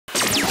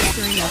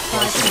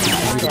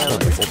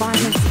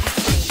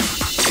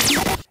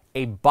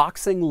A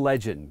boxing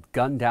legend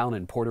gunned down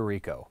in Puerto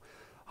Rico.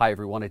 Hi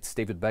everyone, it's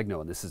David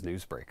Begno and this is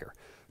NewsBreaker.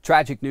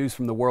 Tragic news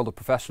from the world of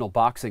professional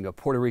boxing. A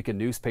Puerto Rican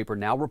newspaper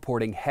now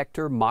reporting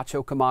Hector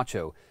Macho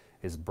Camacho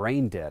is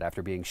brain dead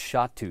after being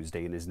shot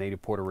Tuesday in his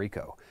native Puerto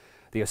Rico.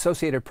 The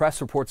Associated Press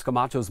reports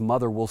Camacho's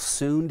mother will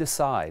soon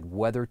decide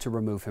whether to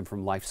remove him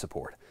from life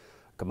support.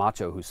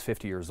 Camacho, who's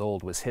 50 years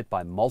old, was hit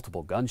by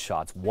multiple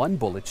gunshots. One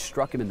bullet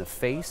struck him in the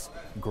face,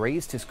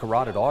 grazed his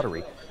carotid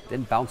artery,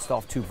 then bounced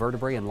off two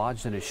vertebrae and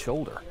lodged in his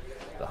shoulder.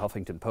 The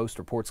Huffington Post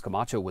reports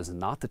Camacho was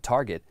not the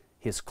target.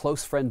 His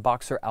close friend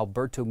boxer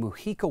Alberto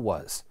Mujica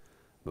was.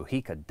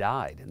 Mujica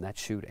died in that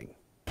shooting.